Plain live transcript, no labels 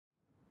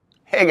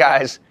Hey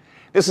guys,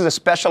 this is a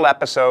special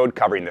episode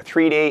covering the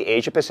 3-day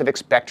Asia-Pacific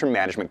Spectrum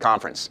Management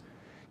Conference.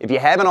 If you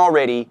haven't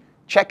already,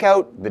 check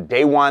out the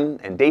Day 1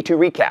 and Day 2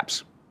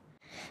 recaps.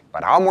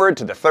 But onward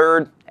to the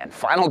third and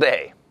final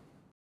day.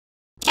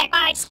 Tech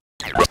Bytes!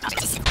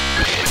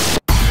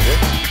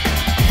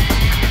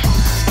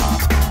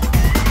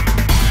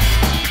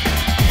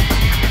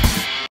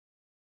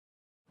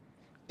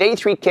 Day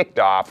 3 kicked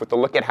off with a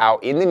look at how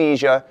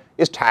Indonesia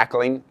is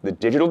tackling the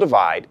digital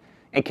divide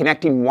and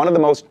connecting one of the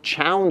most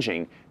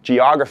challenging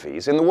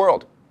geographies in the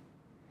world.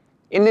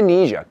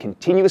 Indonesia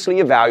continuously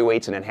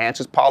evaluates and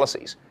enhances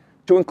policies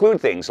to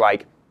include things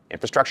like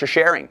infrastructure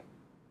sharing,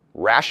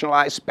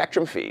 rationalized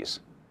spectrum fees,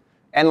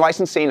 and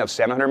licensing of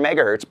 700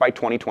 megahertz by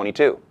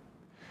 2022.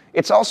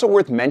 It's also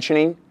worth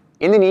mentioning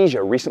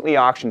Indonesia recently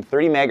auctioned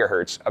 30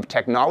 megahertz of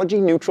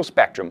technology-neutral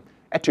spectrum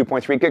at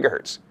 2.3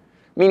 gigahertz,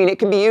 meaning it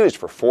can be used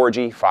for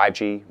 4G,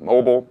 5G,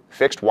 mobile,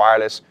 fixed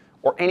wireless,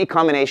 or any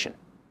combination.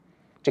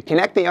 To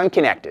connect the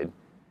unconnected,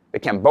 the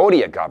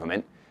Cambodia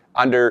government,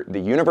 under the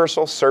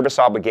Universal Service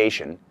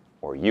Obligation,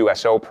 or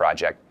USO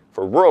project,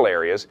 for rural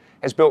areas,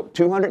 has built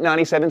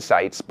 297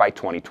 sites by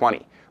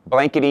 2020,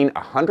 blanketing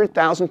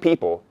 100,000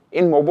 people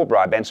in mobile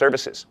broadband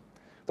services.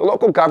 The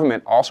local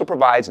government also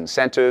provides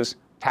incentives,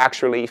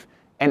 tax relief,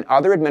 and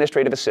other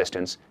administrative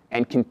assistance,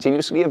 and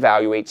continuously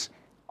evaluates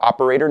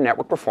operator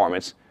network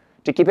performance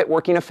to keep it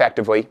working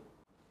effectively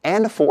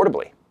and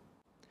affordably.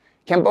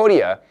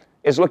 Cambodia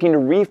is looking to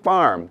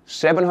refarm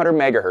 700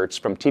 megahertz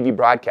from TV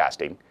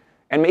broadcasting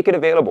and make it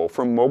available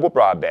for mobile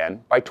broadband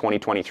by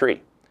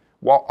 2023,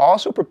 while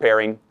also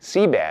preparing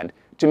C-band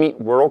to meet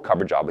rural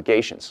coverage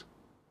obligations.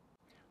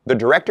 The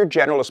Director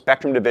General of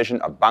Spectrum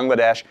Division of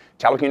Bangladesh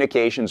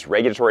Telecommunications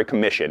Regulatory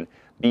Commission,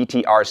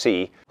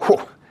 BTRC,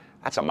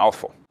 that's a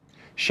mouthful,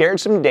 shared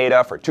some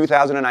data for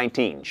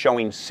 2019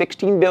 showing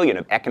 16 billion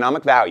of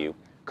economic value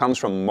comes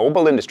from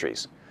mobile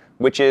industries,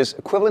 which is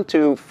equivalent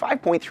to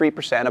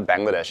 5.3% of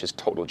Bangladesh's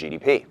total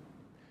GDP.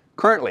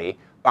 Currently,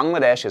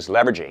 Bangladesh is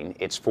leveraging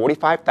its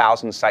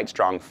 45,000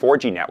 site-strong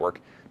 4G network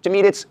to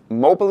meet its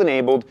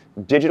mobile-enabled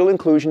digital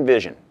inclusion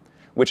vision,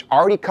 which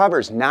already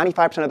covers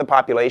 95% of the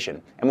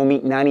population and will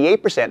meet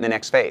 98% in the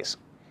next phase.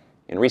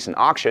 In recent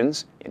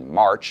auctions, in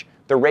March,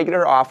 the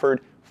regulator offered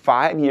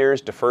 5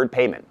 years deferred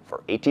payment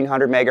for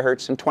 1800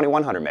 megahertz and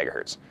 2100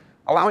 megahertz,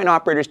 allowing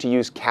operators to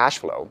use cash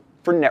flow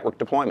for network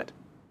deployment.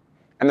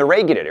 And the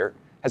regulator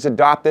has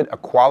adopted a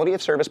quality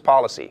of service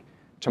policy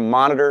to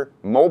monitor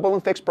mobile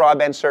and fixed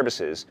broadband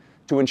services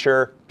to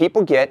ensure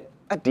people get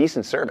a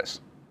decent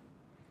service.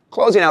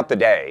 Closing out the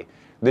day,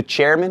 the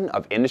chairman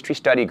of Industry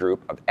Study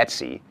Group of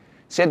ETSI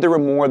said there were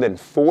more than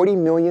 40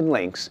 million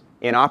links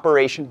in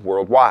operation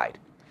worldwide,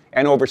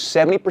 and over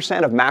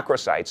 70% of macro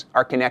sites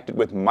are connected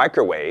with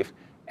microwave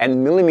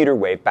and millimeter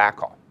wave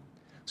backhaul.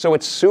 So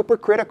it's super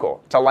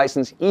critical to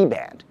license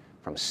E-band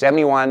from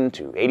 71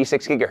 to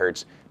 86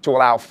 gigahertz to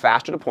allow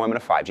faster deployment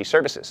of 5G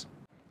services.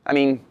 I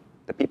mean,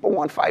 the people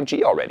want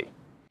 5G already.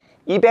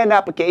 E-band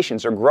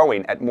applications are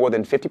growing at more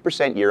than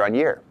 50% year on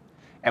year,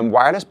 and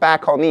wireless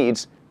backhaul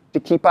needs to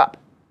keep up,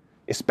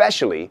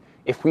 especially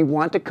if we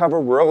want to cover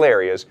rural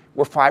areas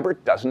where fiber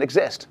doesn't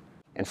exist.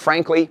 And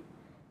frankly,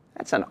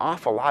 that's an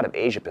awful lot of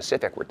Asia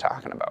Pacific we're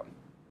talking about.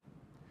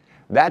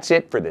 That's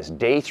it for this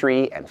Day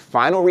 3 and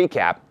final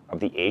recap of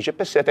the Asia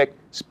Pacific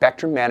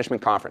Spectrum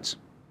Management Conference.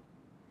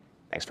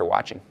 Thanks for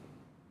watching.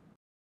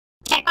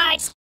 Tech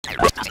Bytes!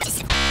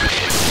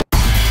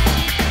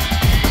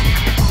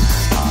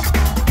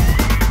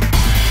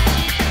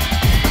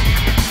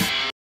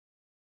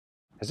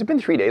 Has it been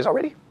 3 days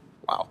already?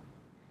 Wow.